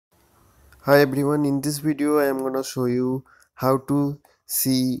Hi everyone, in this video I am gonna show you how to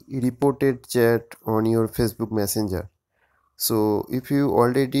see reported chat on your Facebook Messenger. So if you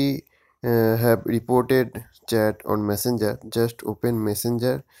already have reported chat on Messenger, just open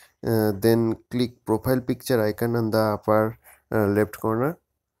Messenger, then click profile picture icon on the upper left corner,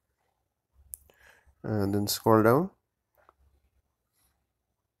 and then scroll down,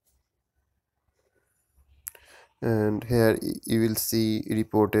 and here you will see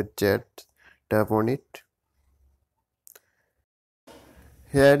reported chat. Tap on it.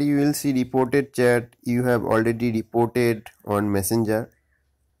 Here you will see reported chat you have already reported on Messenger.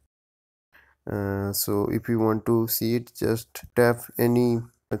 So if you want to see it, just tap any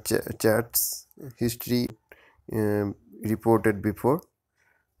chats history reported before.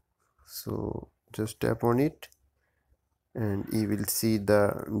 So just tap on it and you will see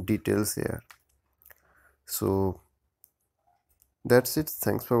the details here. So that's it.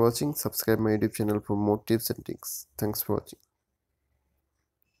 Thanks for watching. Subscribe my YouTube channel for more tips and tricks. Thanks for watching.